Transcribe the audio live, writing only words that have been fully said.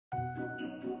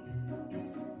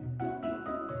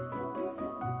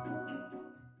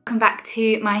welcome back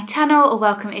to my channel, or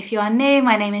welcome if you are new.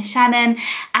 My name is Shannan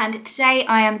and today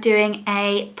I am doing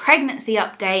a pregnancy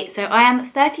update. So I am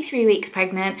 33 weeks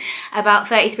pregnant, about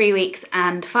 33 weeks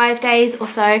and 5 days or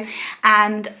so,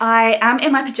 and I am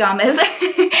in my pajamas.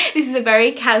 This is a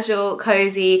very casual,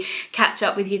 cozy catch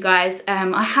up with you guys.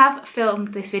 I have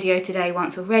filmed this video today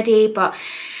once already, but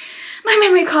my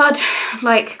memory card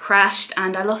like crashed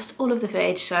and I lost all of the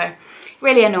footage, so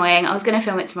really annoying. I was going to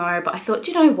film it tomorrow, but I thought,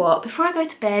 you know what, before I go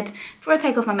to bed, before I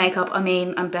take off my makeup, I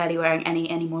mean, I'm barely wearing any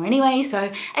anymore anyway,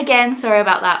 so again, sorry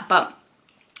about that, but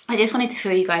I just wanted to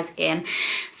fill you guys in.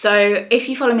 So if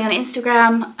you follow me on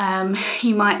Instagram,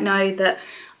 you might know that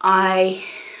I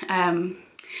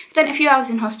spent a few hours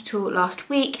in hospital last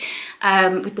week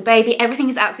with the baby. Everything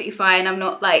is absolutely fine. I'm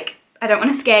not like, I don't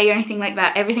want to scare you or anything like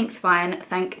that. Everything's fine,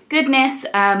 thank goodness.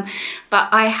 But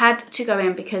I had to go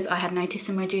in because I had noticed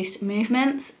some reduced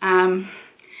movements.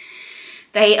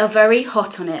 They are very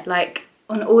hot on it, like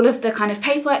on all of the kind of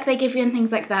paperwork they give you and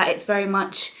things like that. It's very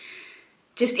much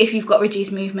just, if you've got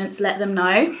reduced movements, let them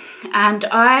know. And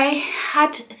I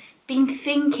had been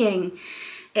thinking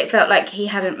it felt like he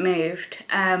hadn't moved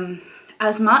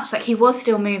as much, like he was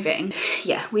still moving.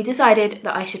 Yeah, we decided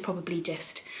that I should probably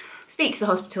just speak to the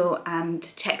hospital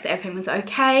and check that everything was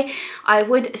okay. I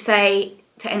would say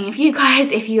to any of you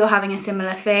guys, if you're having a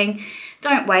similar thing,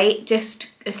 don't wait, just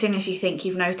as soon as you think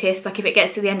you've noticed. Like if it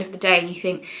gets to the end of the day and you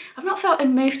think, I've not felt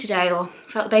him move today or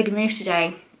felt the baby move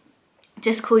today,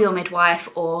 just call your midwife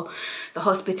or the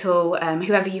hospital,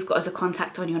 whoever you've got as a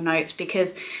contact on your notes,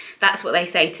 because that's what they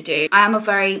say to do. I am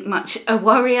very much a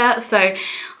worrier, so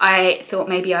I thought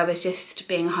maybe I was just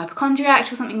being a hypochondriac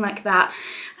or something like that.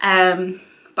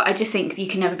 But I just think you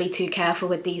can never be too careful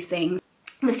with these things.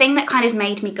 The thing that kind of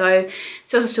made me go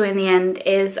to hospital in the end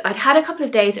is I'd had a couple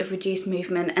of days of reduced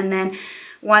movement, and then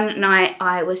one night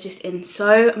I was just in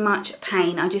so much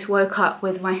pain. I just woke up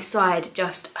with my side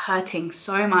just hurting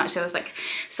so much. There was like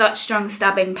such strong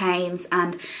stabbing pains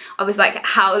and I was like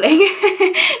howling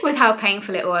with how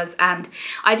painful it was, and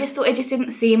I just thought it just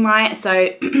didn't seem right.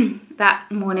 So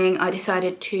that morning I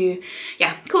decided to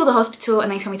call the hospital, and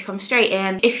they told me to come straight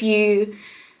in. If you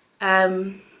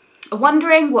are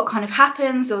wondering what kind of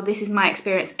happens, or this is my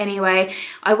experience anyway,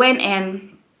 I went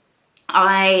in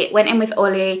with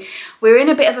Ollie. We were in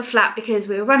a bit of a flap because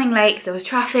we were running late because there was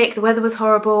traffic, the weather was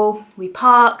horrible, we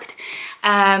parked,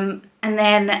 and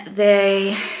then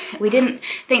we didn't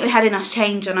think we had enough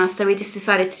change on us, so we just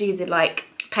decided to do the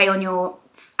like pay on your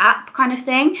app kind of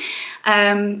thing.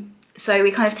 So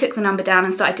we kind of took the number down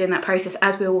and started doing that process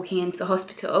as we were walking into the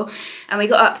hospital, and we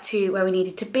got up to where we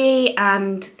needed to be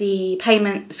and the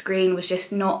payment screen was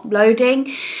just not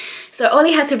loading. So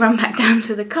Ollie had to run back down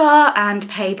to the car and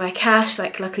pay by cash.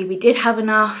 Like luckily we did have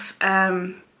enough.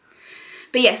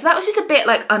 But yeah, so that was just a bit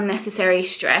like unnecessary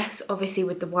stress, obviously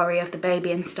with the worry of the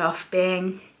baby and stuff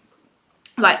being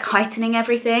like heightening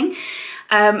everything.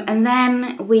 And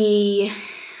then we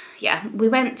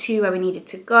went to where we needed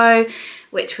to go,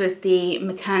 which was the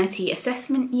maternity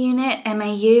assessment unit,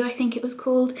 MAU I think it was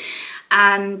called.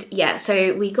 And yeah,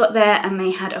 so we got there and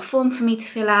they had a form for me to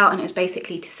fill out, and it was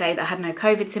basically to say that I had no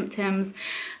COVID symptoms,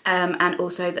 and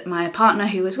also that my partner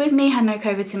who was with me had no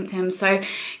COVID symptoms. So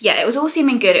yeah, it was all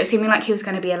seeming good. It was seeming like he was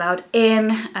going to be allowed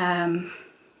in.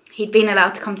 He'd been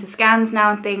allowed to come to scans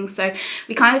now and things, so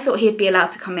we kind of thought he'd be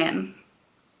allowed to come in.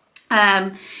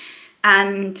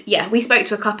 And yeah, we spoke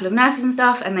to a couple of nurses and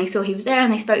stuff, and they saw he was there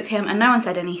and they spoke to him, and no one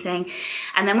said anything.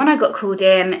 And then when I got called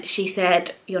in, she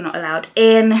said, you're not allowed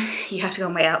in, you have to go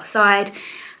and wait outside.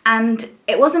 And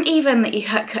it wasn't even that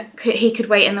he could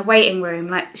wait in the waiting room.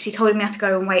 Like she told me I had to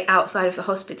go and wait outside of the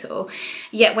hospital.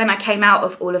 Yet when I came out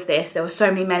of all of this, there were so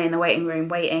many men in the waiting room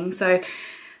waiting. So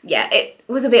yeah, it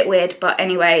was a bit weird, but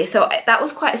anyway, so that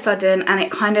was quite sudden and it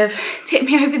kind of tipped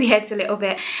me over the edge a little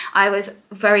bit. I was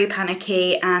very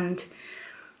panicky and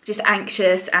just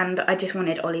anxious, and I just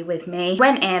wanted Ollie with me.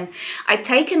 Went in, I'd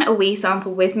taken a wee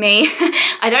sample with me.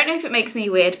 I don't know if it makes me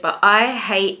weird, but I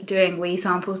hate doing wee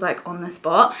samples like on the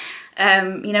spot.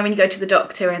 You know when you go to the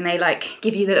doctor and they like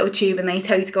give you the little tube and they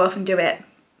tell you to go off and do it.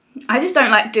 I just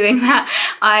don't like doing that.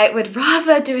 I would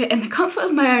rather do it in the comfort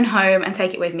of my own home and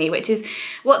take it with me, which is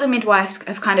what the midwives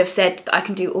have kind of said that I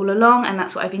can do all along, and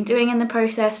that's what I've been doing in the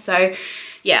process. So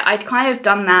yeah, I'd kind of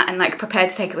done that and like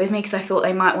prepared to take it with me because I thought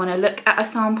they might want to look at a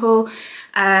sample.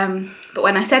 But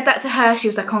when I said that to her, she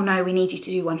was like, oh no, we need you to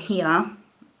do one here.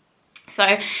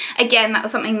 So again, that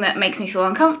was something that makes me feel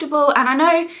uncomfortable, and I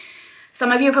know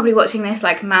some of you are probably watching this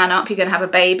like, man up, you're gonna have a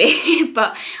baby.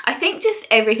 But I think just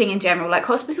everything in general, like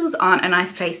hospitals aren't a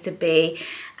nice place to be,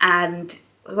 and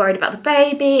worried about the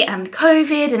baby and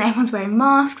COVID and everyone's wearing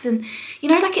masks, and you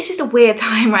know, like, it's just a weird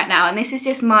time right now, and this is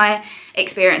just my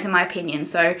experience and my opinion,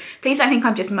 so please don't think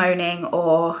I'm just moaning,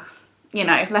 or you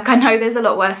know, like, I know there's a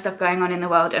lot worse stuff going on in the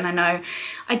world, and I know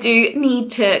I do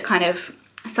need to kind of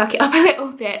suck it up a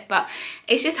little bit, but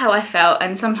it's just how I felt,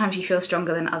 and sometimes you feel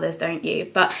stronger than others, don't you?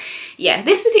 But yeah,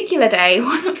 this particular day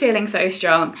wasn't feeling so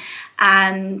strong,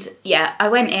 and yeah, I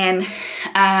went in,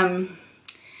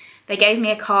 they gave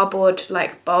me a cardboard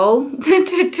like bowl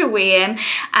to wee in,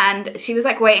 and she was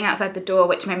like waiting outside the door,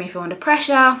 which made me feel under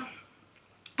pressure,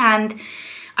 and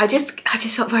I just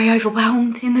felt very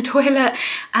overwhelmed in the toilet,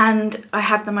 and I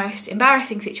had the most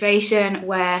embarrassing situation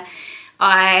where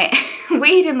I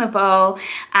weed in the bowl,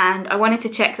 and I wanted to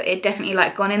check that it definitely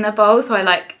like gone in the bowl, so I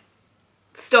like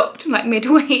stopped like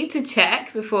mid-wee to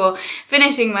check before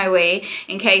finishing my wee,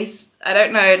 in case, I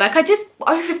don't know, like, I just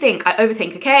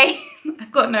overthink, okay?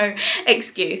 I've got no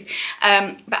excuse.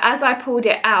 But as I pulled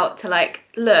it out to like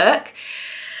look,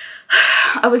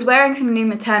 I was wearing some new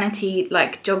maternity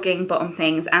like jogging bottom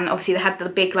things, and obviously they had the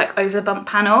big like over the bump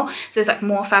panel, so there's like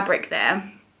more fabric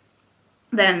there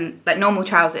than like normal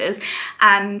trousers,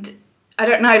 and I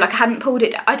don't know, like, I hadn't pulled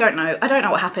it, I don't know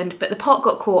what happened, but the pot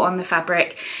got caught on the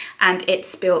fabric and it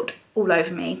spilt all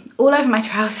over me, all over my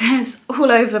trousers, all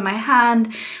over my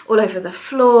hand, all over the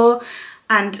floor,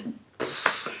 and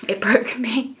it broke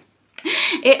me.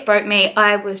 It broke me.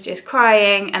 I was just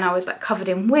crying, and I was like covered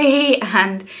in wee,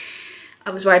 and I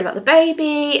was worried about the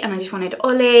baby, and I just wanted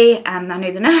Ollie, and I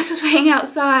knew the nurse was waiting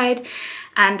outside,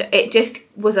 and it just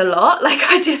was a lot. Like,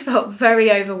 I just felt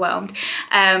very overwhelmed.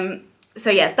 So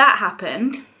yeah, that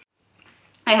happened.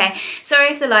 Okay, sorry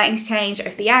if the lighting's changed or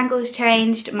if the angle's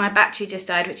changed. My battery just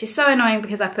died, which is so annoying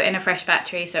because I put in a fresh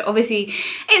battery, so obviously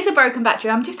it's a broken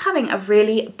battery. I'm just having a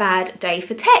really bad day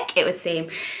for tech, it would seem.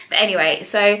 But anyway,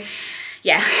 so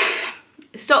yeah,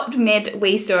 stopped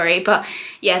mid-wee story, but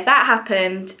yeah, that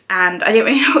happened, and I didn't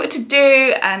really know what to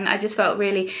do, and I just felt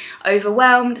really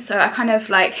overwhelmed, so I kind of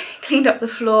like cleaned up the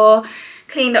floor,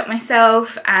 cleaned up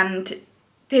myself, and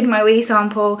did my wee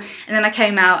sample, and then I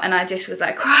came out and I just was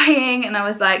like crying, and I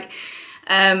was like,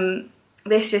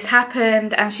 this just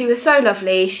happened. And she was so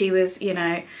lovely. She was, you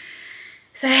know,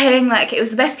 saying like it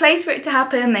was the best place for it to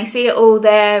happen, they see it all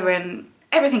there and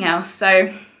everything else.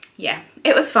 So yeah,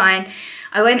 it was fine.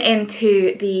 I went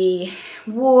into the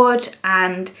ward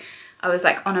and I was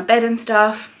like on a bed and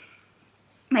stuff.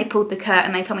 They pulled the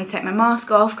curtain, they told me to take my mask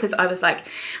off because I was like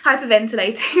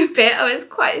hyperventilating a bit. I was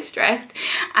quite stressed,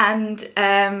 and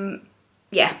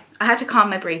yeah, I had to calm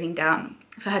my breathing down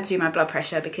for her to do my blood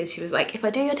pressure, because she was like, if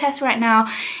I do your test right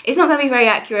now, it's not going to be very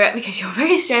accurate because you're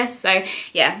very stressed. So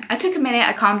yeah, I took a minute,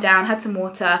 I calmed down, had some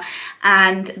water,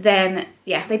 and then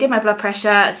yeah, they did my blood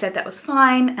pressure, said that was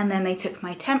fine, and then they took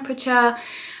my temperature,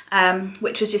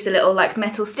 which was just a little like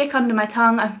metal stick under my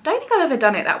tongue. I don't think I've ever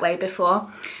done it that way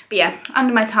before, but yeah,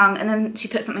 under my tongue, and then she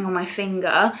put something on my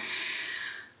finger.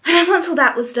 And then once all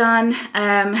that was done,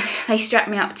 they strapped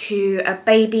me up to a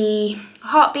baby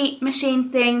heartbeat machine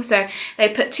thing. So they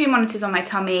put 2 monitors on my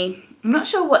tummy. I'm not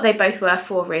sure what they both were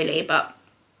for really, but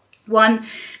one,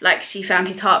 like, she found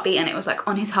his heartbeat and it was like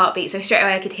on his heartbeat, so straight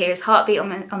away I could hear his heartbeat on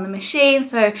the machine.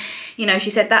 So, you know, she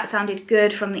said that sounded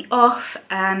good from the off.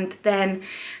 And then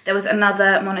there was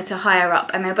another monitor higher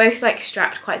up, and they're both like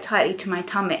strapped quite tightly to my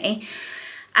tummy.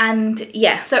 And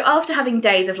yeah, so after having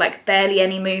days of like barely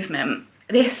any movement,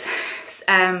 this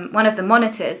one of the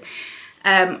monitors,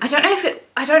 I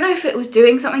don't know if it was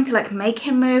doing something to like make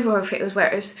him move, or if it was where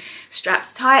it was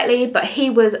strapped tightly, but he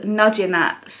was nudging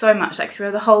that so much, like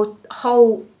through the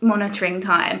whole monitoring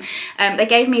time. They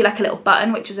gave me like a little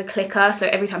button which was a clicker, so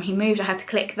every time he moved I had to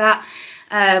click that.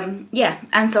 Yeah,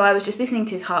 and so I was just listening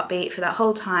to his heartbeat for that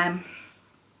whole time.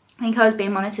 I think I was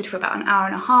being monitored for about an hour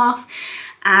and a half,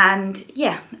 and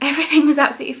yeah, everything was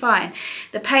absolutely fine.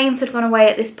 The pains had gone away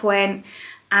at this point,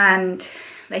 and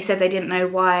they said they didn't know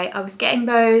why I was getting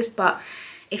those, but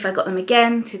if I got them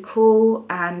again, to call,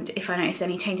 and if I noticed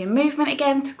any change in movement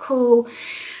again, to call.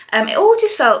 It all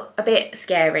just felt a bit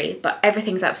scary, but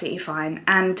everything's absolutely fine.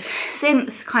 And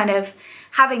since kind of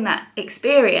having that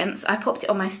experience, I popped it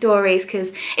on my stories,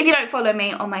 because if you don't follow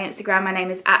me on my Instagram, my name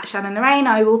is @ShannanLorraine.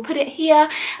 I will put it here,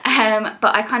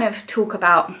 but I kind of talk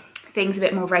about things a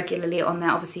bit more regularly on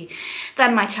there, obviously,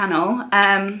 than my channel.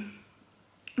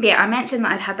 But yeah, I mentioned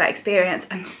that I'd had that experience,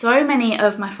 and so many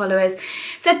of my followers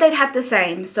said they'd had the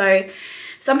same. So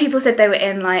some people said they were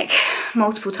in like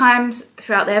multiple times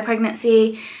throughout their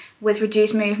pregnancy with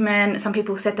reduced movement. Some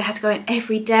people said they had to go in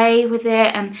every day with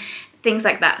it and things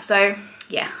like that. So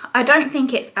yeah, I don't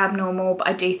think it's abnormal, but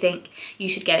I do think you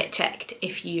should get it checked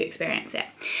if you experience it.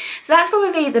 So that's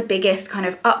probably the biggest kind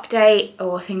of update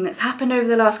or thing that's happened over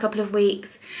the last couple of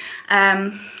weeks.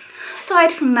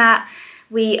 Aside from that,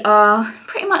 we are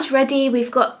pretty much ready.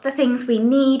 We've got the things we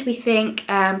need, we think.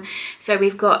 So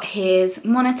we've got his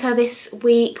monitor this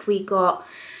week. We got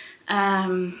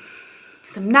some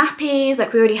nappies,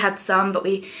 like we already had some, but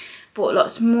we bought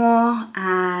lots more.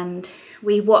 And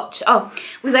we watched,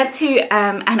 we went to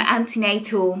an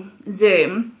antenatal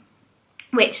Zoom,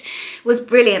 which was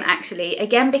brilliant actually.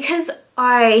 Again, because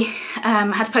I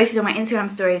had posted on my Instagram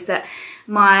stories that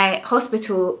my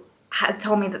hospital had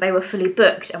told me that they were fully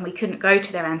booked and we couldn't go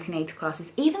to their antenatal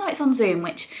classes, even though it's on Zoom,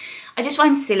 which I just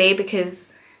find silly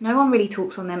because no one really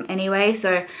talks on them anyway,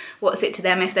 so what's it to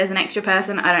them if there's an extra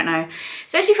person? I don't know.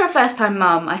 Especially for a first-time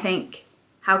mum, I think,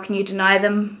 how can you deny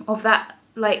them of that,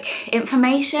 like,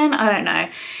 information? I don't know.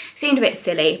 Seemed a bit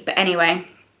silly, but anyway.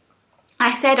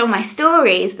 I said on my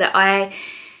stories that I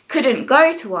couldn't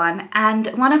go to one,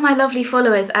 and one of my lovely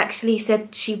followers actually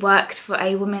said she worked for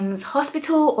a women's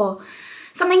hospital or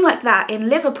something like that in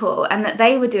Liverpool, and that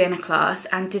they were doing a class,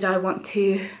 and did I want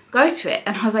to go to it?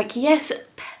 And I was like, yes,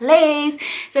 please.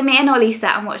 So me and Ollie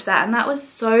sat and watched that, and that was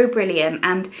so brilliant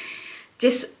and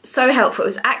just so helpful. It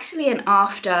was actually an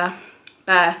after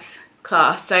birth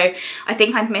class, so I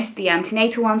think I'd missed the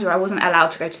antenatal ones, or I wasn't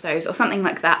allowed to go to those or something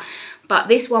like that, but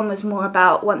this one was more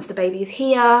about once the baby's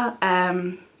here,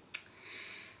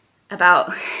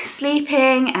 about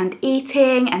sleeping and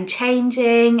eating and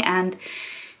changing, and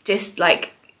just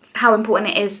like how important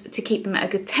it is to keep them at a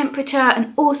good temperature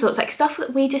and all sorts, like stuff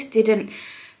that we just didn't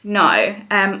know.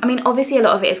 I mean, obviously a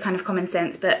lot of it is kind of common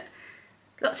sense, but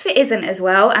lots of it isn't as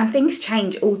well, and things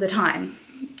change all the time.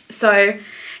 So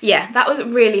yeah, that was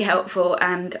really helpful,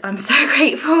 and I'm so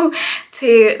grateful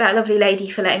to that lovely lady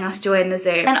for letting us join the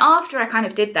Zoom. And after I kind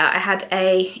of did that, I had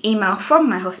an email from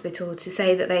my hospital to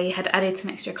say that they had added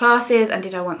some extra classes and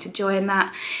did I want to join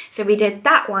that. So we did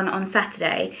that one on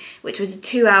Saturday, which was a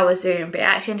 2-hour Zoom, but it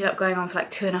actually ended up going on for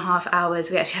like 2.5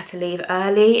 hours. We actually had to leave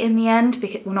early in the end,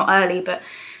 because, well, not early, but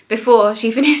before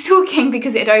she finished talking,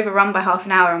 because it had overrun by half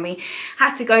an hour and we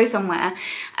had to go somewhere.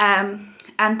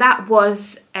 And that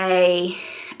was a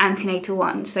antenatal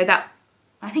one, so that,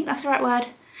 I think that's the right word.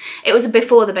 It was a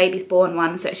before the baby's born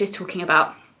one, so it's just talking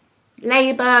about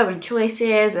labour and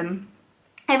choices and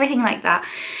everything like that.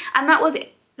 And that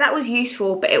was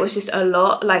useful, but it was just a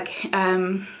lot. Like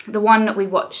the one that we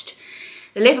watched,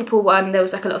 the Liverpool one, there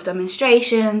was like a lot of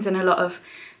demonstrations and a lot of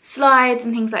slides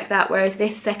and things like that, whereas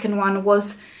this second one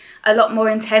was a lot more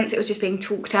intense. It was just being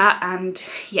talked at, and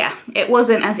yeah, it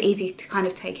wasn't as easy to kind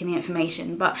of take in the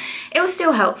information, but it was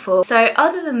still helpful. So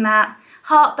other than that,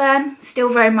 heartburn,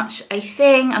 still very much a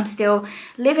thing. I'm still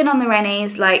living on the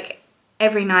Rennies, like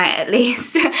every night at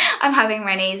least. I'm having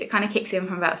Rennies. It kind of kicks in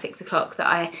from about 6 o'clock that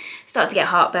I start to get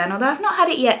heartburn, although I've not had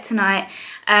it yet tonight.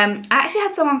 I actually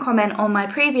had someone comment on my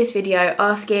previous video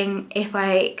asking if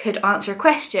I could answer a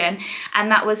question,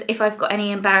 and that was if I've got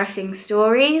any embarrassing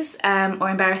stories or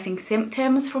embarrassing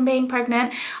symptoms from being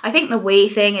pregnant. I think the wee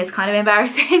thing is kind of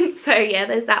embarrassing, so yeah,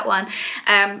 there's that one.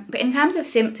 But in terms of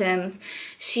symptoms,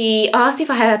 she asked if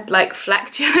I had like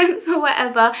flatulence or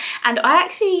whatever, and I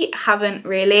actually haven't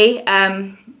really.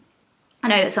 I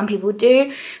know that some people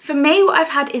do. For me, what I've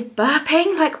had is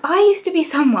burping. Like, I used to be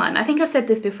someone, I think I've said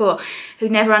this before, who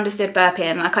never understood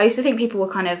burping. Like, I used to think people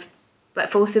were kind of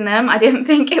like forcing them. I didn't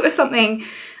think it was something,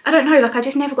 I don't know, like I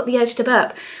just never got the urge to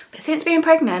burp. But since being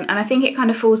pregnant, and I think it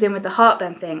kind of falls in with the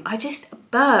heartburn thing, I just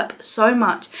burp so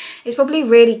much. It's probably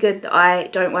really good that I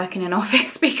don't work in an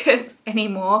office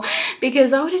anymore,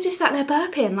 because I would have just sat there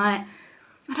burping. Like,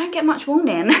 I don't get much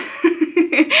warning.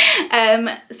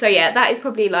 So yeah, that is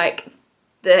probably like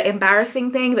the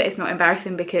embarrassing thing, but it's not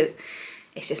embarrassing because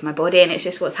it's just my body and it's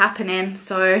just what's happening.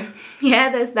 So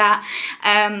yeah, there's that.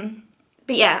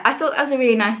 But yeah, I thought that was a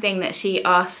really nice thing that she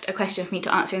asked a question for me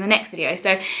to answer in the next video.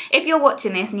 So if you're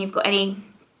watching this and you've got any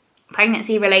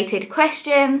pregnancy related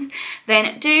questions,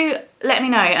 then do let me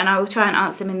know and I will try and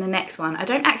answer them in the next one. I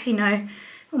don't actually know,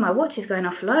 oh, my watch is going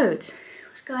off loads.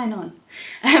 What's going on?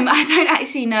 I don't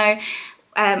actually know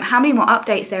how many more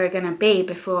updates there are going to be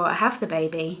before I have the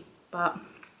baby, but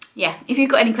yeah, if you've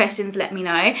got any questions, let me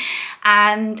know.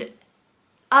 And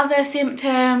other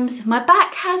symptoms, my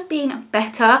back has been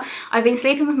better. I've been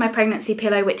sleeping with my pregnancy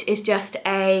pillow, which is just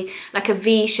like a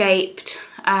V-shaped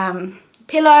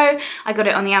pillow. I got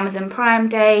it on the Amazon Prime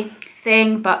Day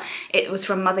thing, but it was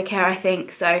from Mothercare, I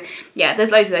think. So yeah, there's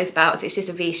loads of those about. So it's just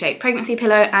a V-shaped pregnancy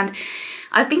pillow, and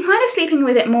I've been kind of sleeping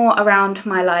with it more around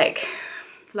my like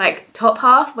like top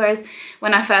half, whereas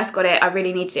when I first got it I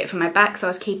really needed it for my back, so I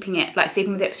was keeping it, like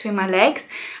sleeping with it between my legs,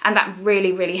 and that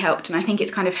really helped, and I think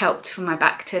it's kind of helped for my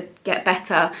back to get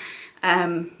better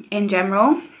in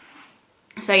general.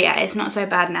 So yeah, it's not so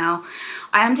bad now.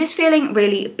 I am just feeling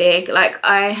really big. Like,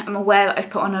 I am aware that I've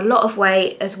put on a lot of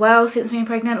weight as well since being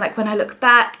pregnant. Like, when I look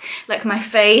back, like my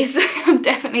face, I've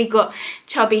definitely got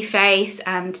chubby face,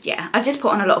 and yeah, I've just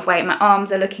put on a lot of weight. My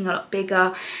arms are looking a lot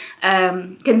bigger,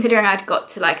 considering I'd got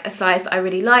to like a size that I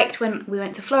really liked when we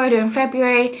went to Florida in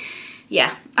February.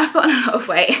 Yeah, I've put on a lot of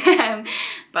weight,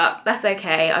 but that's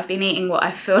okay. I've been eating what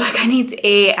I feel like I need to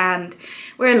eat, and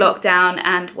we're in lockdown,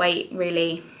 and weight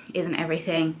really isn't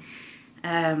everything.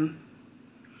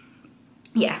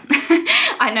 Yeah,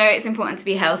 I know it's important to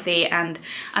be healthy, and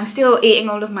I'm still eating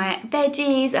all of my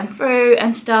veggies and fruit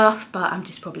and stuff, but I'm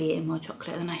just probably eating more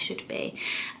chocolate than I should be.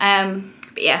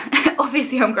 But yeah,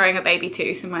 obviously I'm growing a baby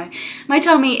too, so my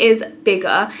tummy is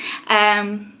bigger.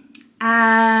 And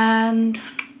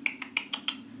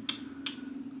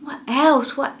what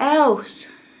else?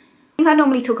 I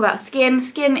normally talk about skin.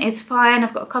 Skin is fine.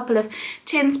 I've got a couple of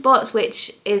chin spots,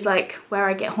 which is like where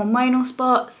I get hormonal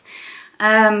spots.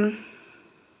 I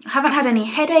haven't had any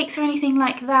headaches or anything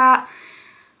like that.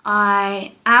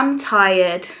 I am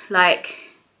tired, like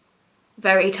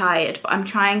very tired, but I'm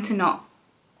trying to not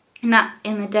nap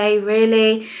in the day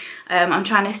really. I'm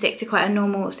trying to stick to quite a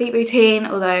normal sleep routine,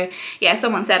 although yeah,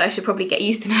 someone said I should probably get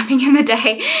used to napping in the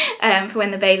day for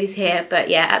when the baby's here. But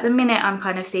yeah, at the minute I'm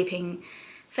kind of sleeping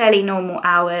fairly normal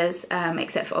hours,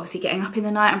 except for obviously getting up in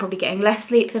the night. I'm probably getting less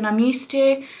sleep than I'm used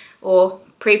to, or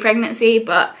pre-pregnancy,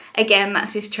 but again,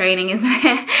 that's just training, isn't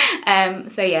it?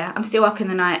 So yeah, I'm still up in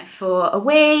the night for a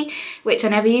wee, which I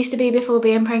never used to be before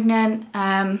being pregnant.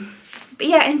 But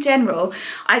yeah, in general,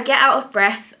 I get out of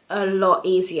breath a lot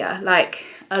easier, like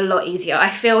a lot easier. I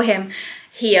feel him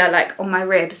here, like on my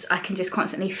ribs. I can just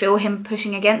constantly feel him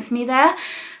pushing against me there.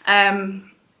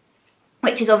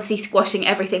 Which is obviously squashing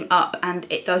everything up, and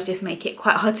it does just make it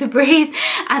quite hard to breathe.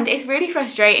 And it's really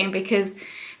frustrating because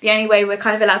the only way we're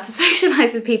kind of allowed to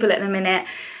socialise with people at the minute,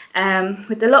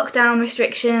 with the lockdown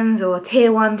restrictions or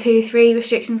tier 1, 2, 3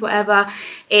 restrictions, whatever,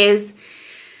 is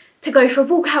to go for a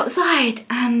walk outside,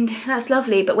 and that's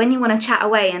lovely. But when you want to chat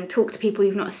away and talk to people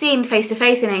you've not seen face to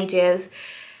face in ages,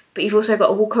 but you've also got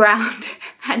to walk around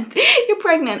and you're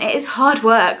pregnant, it is hard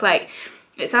work. Like,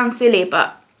 it sounds silly,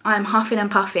 but I'm huffing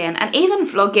and puffing, and even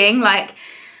vlogging, like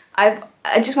I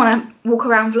just want to walk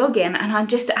around vlogging and I'm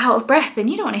just out of breath, and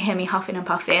you don't want to hear me huffing and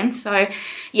puffing. So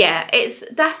yeah,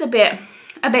 that's a bit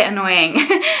annoying.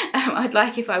 I'd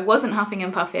like if I wasn't huffing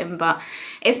and puffing, but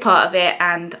it's part of it,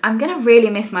 and I'm gonna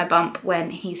really miss my bump when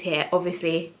he's here.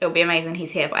 Obviously it'll be amazing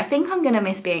he's here, but I think I'm gonna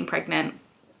miss being pregnant.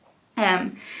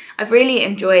 I've really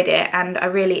enjoyed it, and I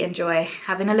really enjoy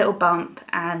having a little bump,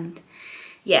 and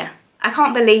yeah, I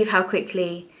can't believe how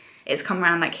quickly it's come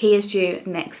around. Like, he is due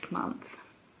next month.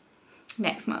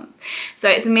 So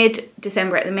it's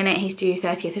mid-December at the minute. He's due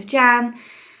 30th of Jan.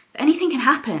 But anything can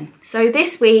happen. So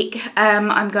this week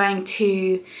I'm going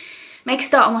to make a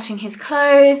start on washing his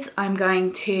clothes. I'm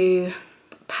going to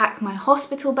pack my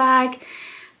hospital bag,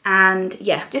 and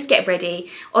yeah, just get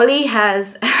ready. Ollie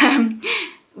has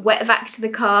wet vac to the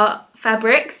car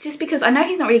fabrics, just because I know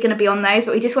he's not really going to be on those,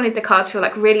 but we just wanted the car to feel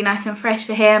like really nice and fresh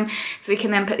for him, so we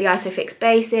can then put the Isofix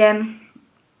base in.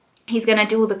 He's going to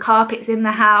do all the carpets in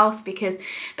the house because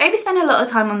babies spend a lot of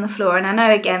time on the floor, and I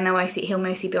know again he'll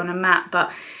mostly be on a mat,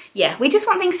 but yeah, we just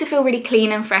want things to feel really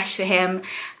clean and fresh for him.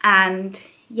 And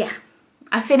yeah,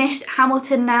 I finished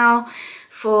Hamilton now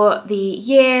for the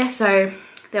year, so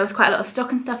there was quite a lot of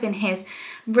stock and stuff in his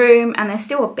room, and there's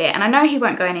still a bit, and I know he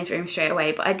won't go in his room straight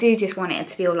away, but I do just want it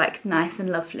to feel like nice and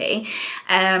lovely.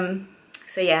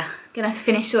 So yeah, gonna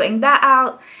finish sorting that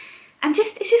out, and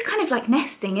it's just kind of like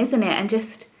nesting, isn't it? And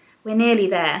just, we're nearly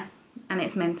there, and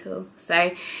it's mental.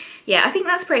 So yeah, I think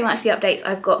that's pretty much the updates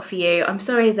I've got for you. I'm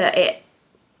sorry that it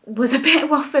was a bit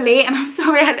waffly, and I'm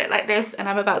sorry I look like this and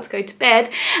I'm about to go to bed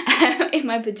in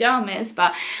my pajamas,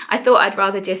 but I thought I'd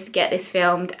rather just get this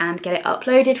filmed and get it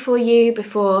uploaded for you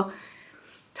before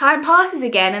time passes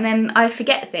again and then I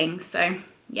forget things. So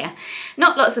yeah,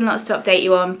 not lots and lots to update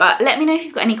you on, but let me know if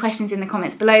you've got any questions in the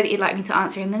comments below that you'd like me to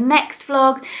answer in the next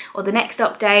vlog or the next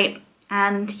update.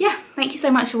 And yeah, thank you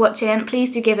so much for watching.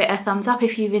 Please do give it a thumbs up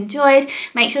if you've enjoyed.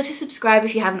 Make sure to subscribe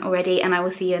if you haven't already, and I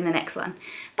will see you in the next one.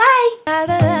 Bye!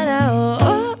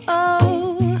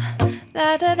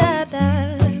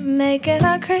 Making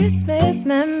our Christmas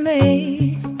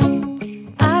memories.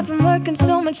 I've been working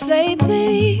so much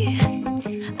lately,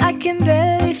 I can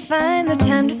barely find the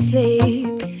time to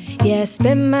sleep. Yeah, I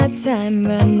spend my time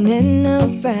running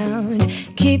around.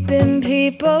 keeping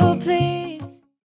people pleased.